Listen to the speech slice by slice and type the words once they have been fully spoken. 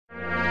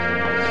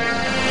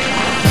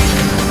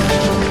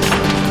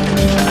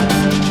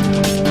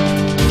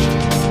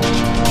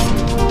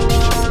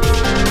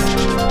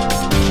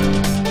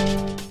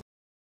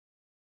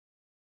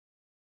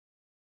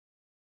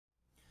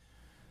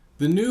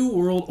The New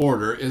World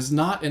Order is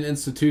not an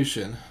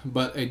institution,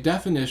 but a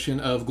definition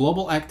of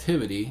global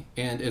activity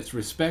and its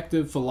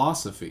respective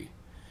philosophy,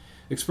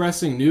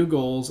 expressing new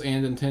goals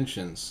and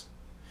intentions.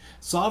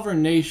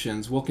 Sovereign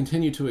nations will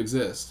continue to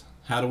exist.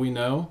 How do we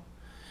know?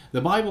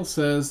 The Bible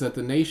says that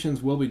the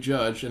nations will be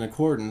judged in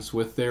accordance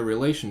with their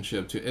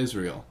relationship to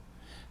Israel.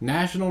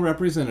 National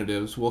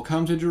representatives will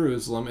come to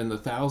Jerusalem in the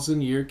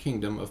 1,000-year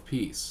kingdom of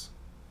peace.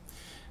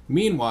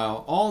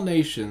 Meanwhile, all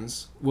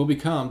nations will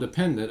become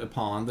dependent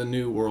upon the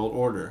New World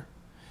Order.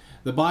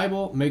 The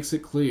Bible makes it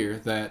clear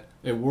that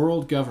a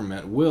world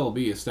government will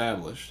be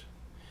established.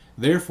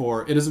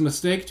 Therefore, it is a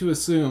mistake to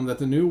assume that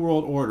the New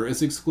World Order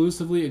is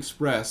exclusively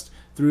expressed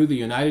through the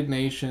United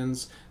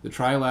Nations, the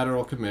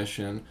Trilateral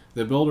Commission,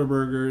 the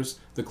Bilderbergers,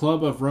 the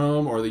Club of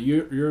Rome, or the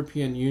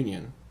European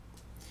Union.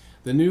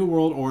 The New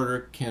World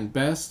Order can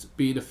best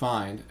be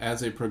defined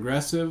as a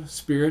progressive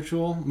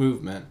spiritual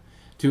movement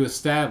to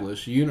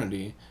establish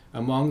unity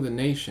among the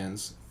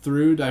nations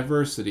through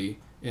diversity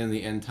in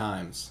the end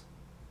times.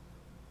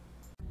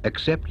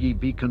 Except ye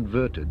be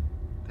converted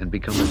and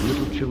become as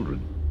little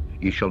children,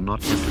 ye shall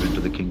not enter into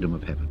the kingdom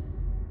of heaven.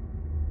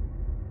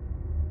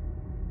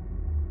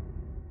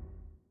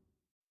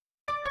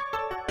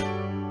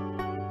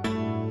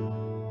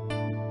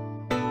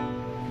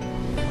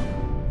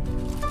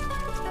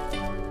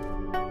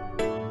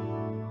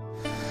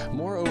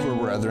 Moreover,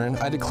 brethren,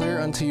 I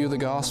declare unto you the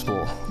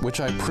gospel,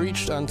 which I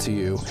preached unto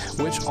you,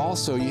 which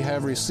also ye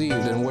have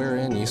received, and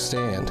wherein ye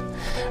stand,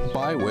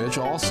 by which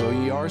also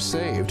ye are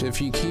saved,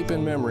 if ye keep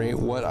in memory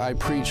what I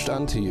preached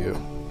unto you,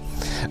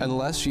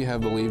 unless ye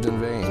have believed in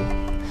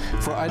vain.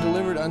 For I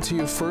delivered unto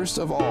you first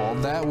of all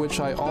that which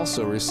I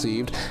also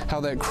received, how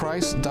that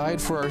Christ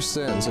died for our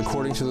sins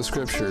according to the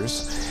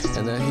Scriptures,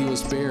 and that he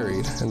was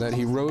buried, and that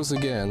he rose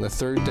again the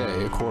third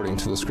day according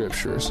to the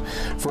Scriptures.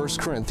 1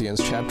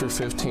 Corinthians chapter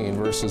 15,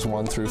 verses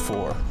 1 through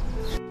 4.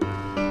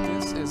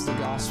 This is the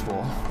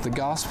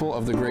gospel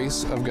of the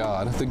grace of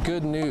God, the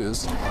good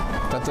news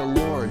that the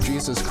Lord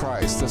Jesus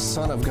Christ, the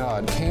Son of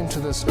God, came to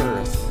this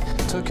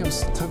earth,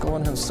 took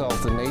on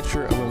himself the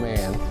nature of a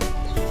man.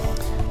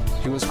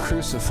 He was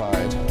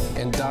crucified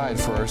and died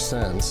for our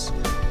sins,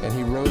 and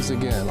he rose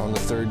again on the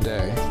third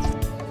day.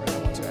 I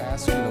want to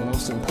ask you the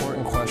most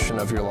important question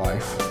of your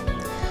life.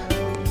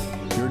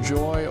 Your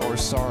joy or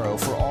sorrow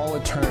for all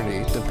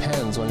eternity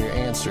depends on your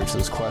answer to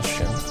this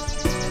question.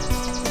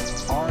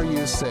 Are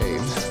you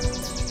saved?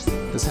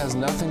 This has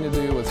nothing to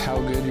do with how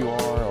good you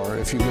are or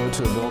if you go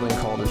to a building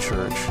called a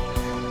church,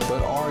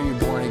 but are you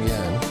born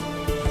again?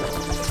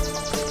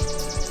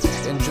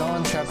 In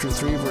John chapter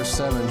 3, verse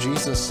 7,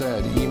 Jesus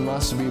said, "Ye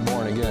must be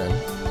born again."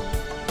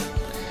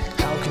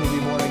 How can you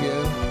be born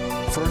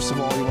again? First of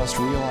all, you must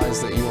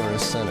realize that you are a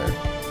sinner.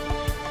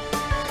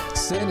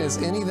 Sin is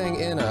anything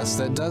in us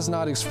that does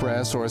not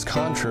express or is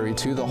contrary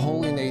to the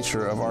holy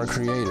nature of our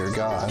Creator,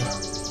 God.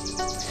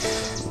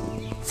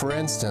 For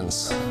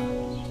instance,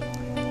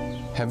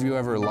 have you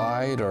ever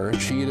lied or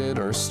cheated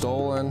or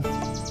stolen?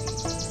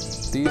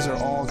 These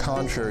are all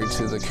contrary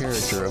to the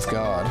character of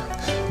God.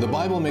 The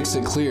Bible makes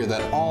it clear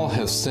that all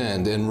have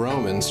sinned in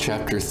Romans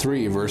chapter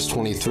 3, verse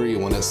 23,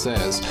 when it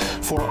says,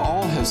 "For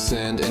all have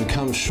sinned and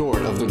come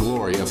short of the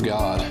glory of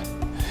God."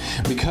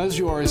 Because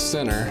you are a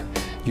sinner,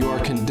 you are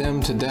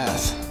condemned to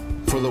death.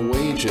 For the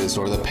wages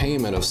or the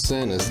payment of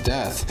sin is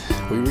death.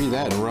 We read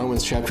that in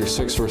Romans chapter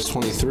 6, verse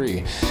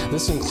 23.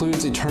 This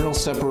includes eternal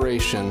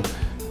separation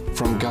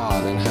from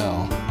God in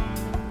hell.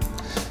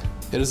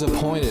 It is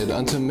appointed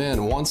unto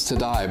men once to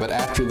die, but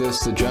after this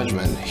the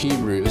judgment.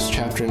 Hebrews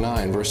chapter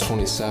 9, verse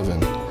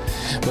 27.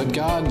 But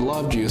God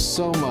loved you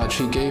so much,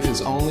 he gave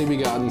his only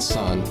begotten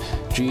Son,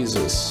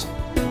 Jesus,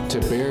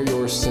 to bear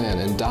your sin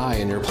and die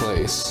in your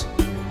place.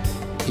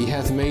 He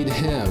hath made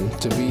him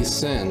to be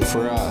sin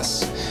for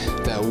us,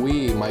 that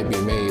we might be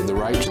made the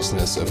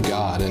righteousness of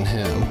God in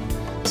him.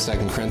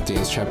 2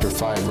 Corinthians chapter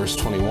 5, verse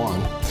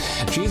 21.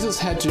 Jesus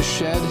had to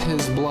shed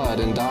his blood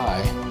and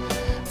die.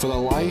 For the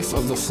life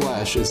of the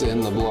flesh is in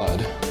the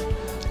blood.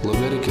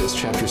 Leviticus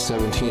chapter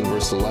 17,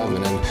 verse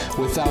 11, and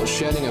without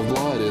shedding of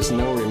blood is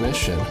no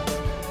remission.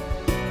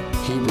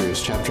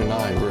 Hebrews chapter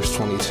 9, verse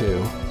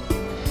 22.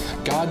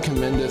 God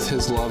commendeth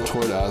his love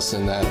toward us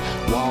in that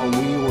while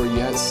we were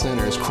yet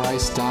sinners,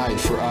 Christ died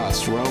for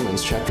us.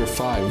 Romans chapter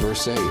 5,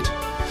 verse 8.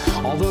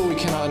 Although we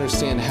cannot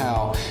understand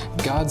how,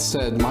 God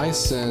said, "My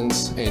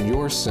sins and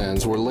your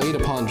sins were laid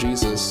upon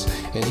Jesus,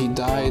 and he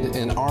died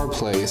in our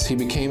place. He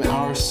became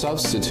our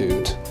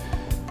substitute."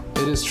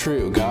 It is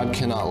true, God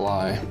cannot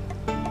lie.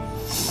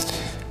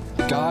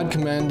 God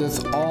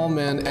commandeth all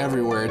men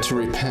everywhere to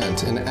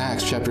repent in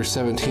Acts chapter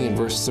 17,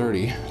 verse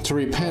 30. To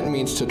repent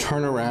means to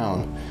turn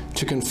around,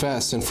 to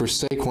confess and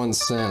forsake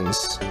one's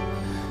sins.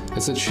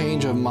 It's a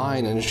change of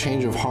mind and a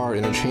change of heart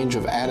and a change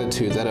of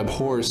attitude that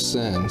abhors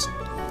sins.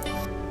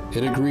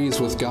 It agrees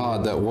with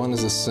God that one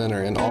is a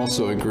sinner and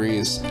also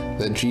agrees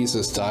that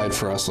Jesus died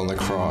for us on the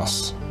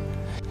cross.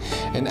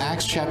 In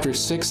Acts chapter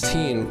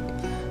 16,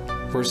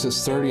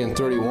 verses 30 and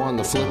 31,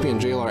 the Philippian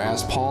jailer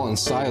asked Paul and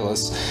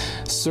Silas,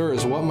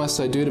 "Sirs, what must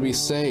I do to be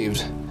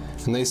saved?"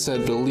 And they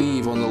said,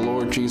 "Believe on the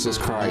Lord Jesus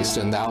Christ,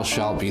 and thou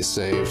shalt be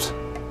saved."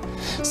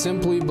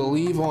 Simply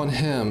believe on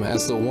him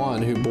as the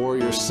one who bore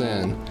your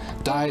sin,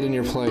 died in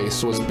your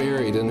place, was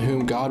buried, and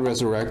whom God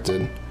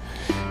resurrected.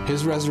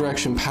 His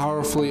resurrection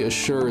powerfully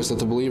assures that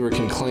the believer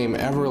can claim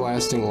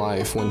everlasting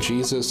life when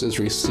Jesus is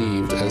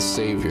received as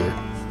Savior.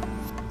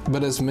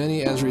 But as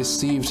many as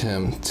received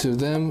him, to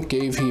them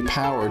gave he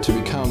power to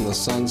become the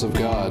sons of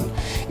God,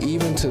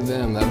 even to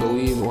them that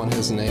believe on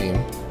his name.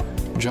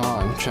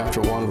 John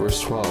chapter 1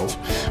 verse 12.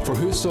 For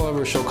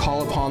whosoever shall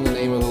call upon the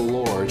name of the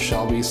Lord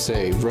shall be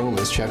saved.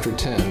 Romans chapter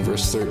 10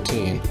 verse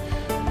 13.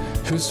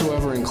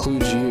 Whosoever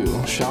includes you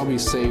shall be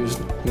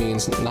saved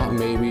means not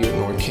maybe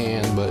nor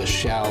can, but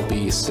shall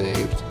be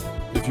saved.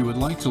 If you would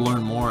like to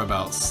learn more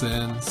about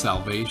sin,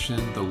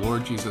 salvation, the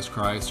Lord Jesus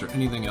Christ, or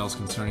anything else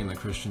concerning the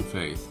Christian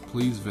faith,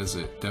 please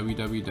visit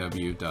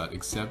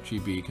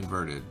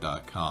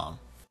www.acceptybeconverted.com.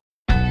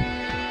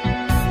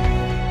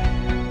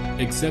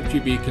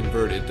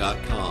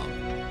 AcceptYouBeConverted.com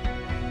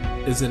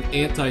is an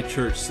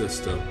anti-church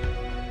system,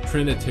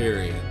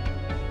 Trinitarian,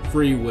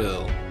 free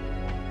will,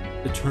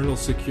 eternal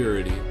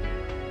security,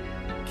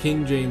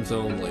 King James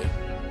only,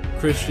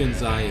 Christian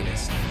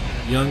Zionist,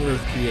 Young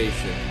Earth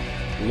Creation,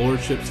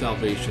 Lordship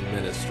Salvation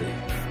Ministry,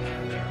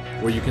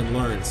 where you can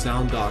learn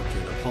sound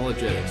doctrine,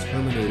 apologetics,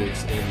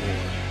 hermeneutics, and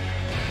more.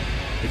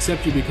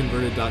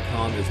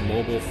 AcceptYouBeConverted.com is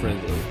mobile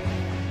friendly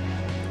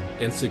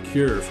and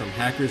secure from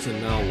hackers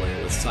and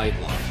malware with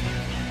SiteLock.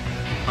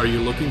 Are you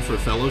looking for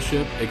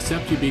fellowship?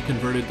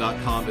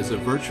 AcceptYouBeConverted.com is a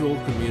virtual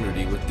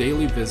community with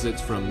daily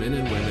visits from men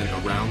and women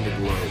around the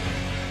globe.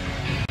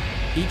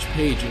 Each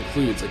page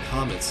includes a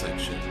comment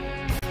section.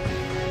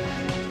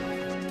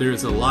 There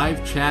is a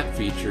live chat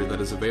feature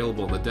that is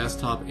available on the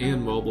desktop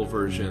and mobile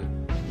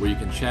version where you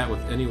can chat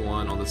with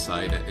anyone on the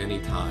site at any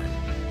time.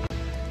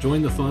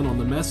 Join the fun on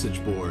the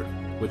message board,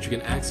 which you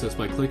can access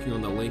by clicking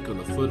on the link on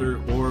the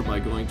footer or by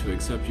going to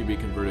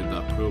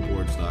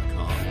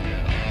acceptyoubeconverted.proboards.com.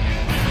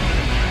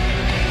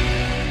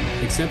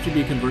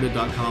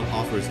 AcceptYouBeConverted.com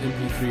offers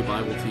MP3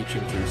 Bible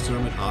teaching through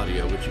sermon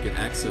audio, which you can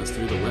access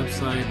through the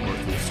website or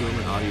through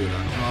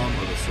sermonaudio.com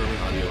or the Sermon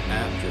Audio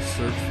app. Just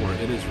search for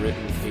It Is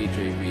Written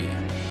KJV.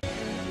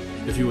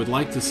 If you would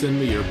like to send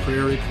me your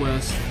prayer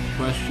requests,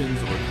 questions,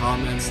 or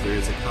comments, there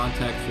is a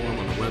contact form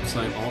on the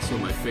website, also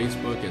my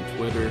Facebook and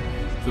Twitter.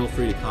 Feel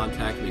free to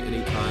contact me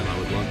anytime. I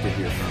would love to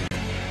hear from you.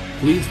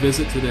 Please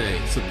visit today,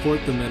 support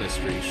the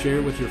ministry,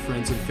 share with your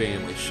friends and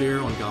family, share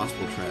on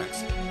gospel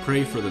tracts,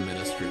 pray for the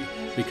ministry,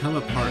 become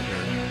a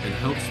partner, and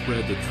help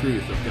spread the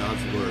truth of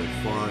God's Word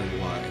far and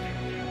wide.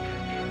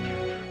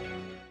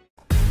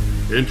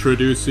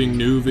 Introducing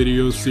new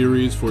video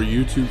series for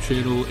YouTube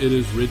channel It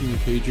Is Written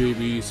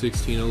KJV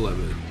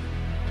 1611.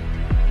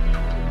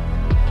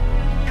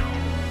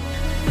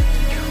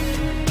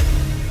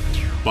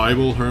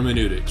 Bible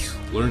hermeneutics.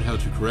 Learn how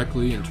to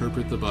correctly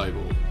interpret the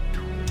Bible.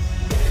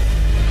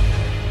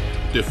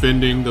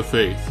 Defending the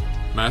faith.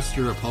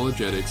 Master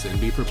apologetics and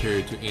be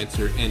prepared to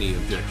answer any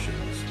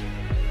objections.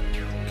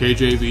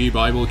 KJV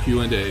Bible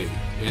Q&A.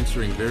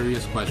 Answering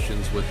various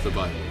questions with the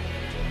Bible.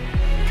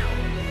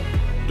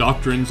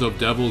 Doctrines of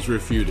devils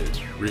refuted.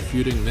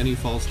 Refuting many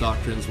false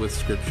doctrines with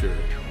Scripture.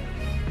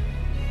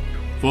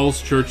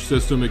 False church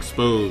system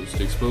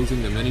exposed.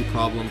 Exposing the many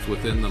problems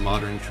within the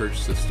modern church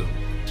system.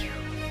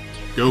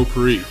 Go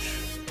Preach.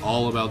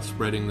 All about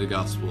spreading the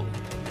gospel.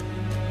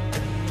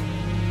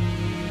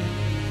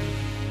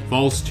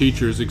 False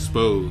teachers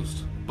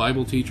exposed.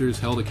 Bible teachers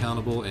held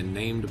accountable and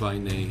named by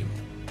name.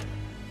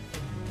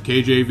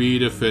 KJV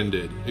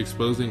Defended.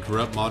 Exposing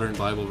corrupt modern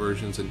Bible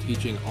versions and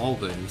teaching all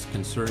things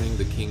concerning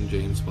the King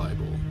James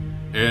Bible.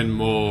 And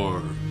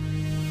more.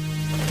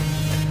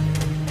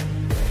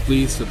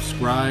 Please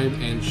subscribe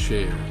and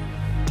share.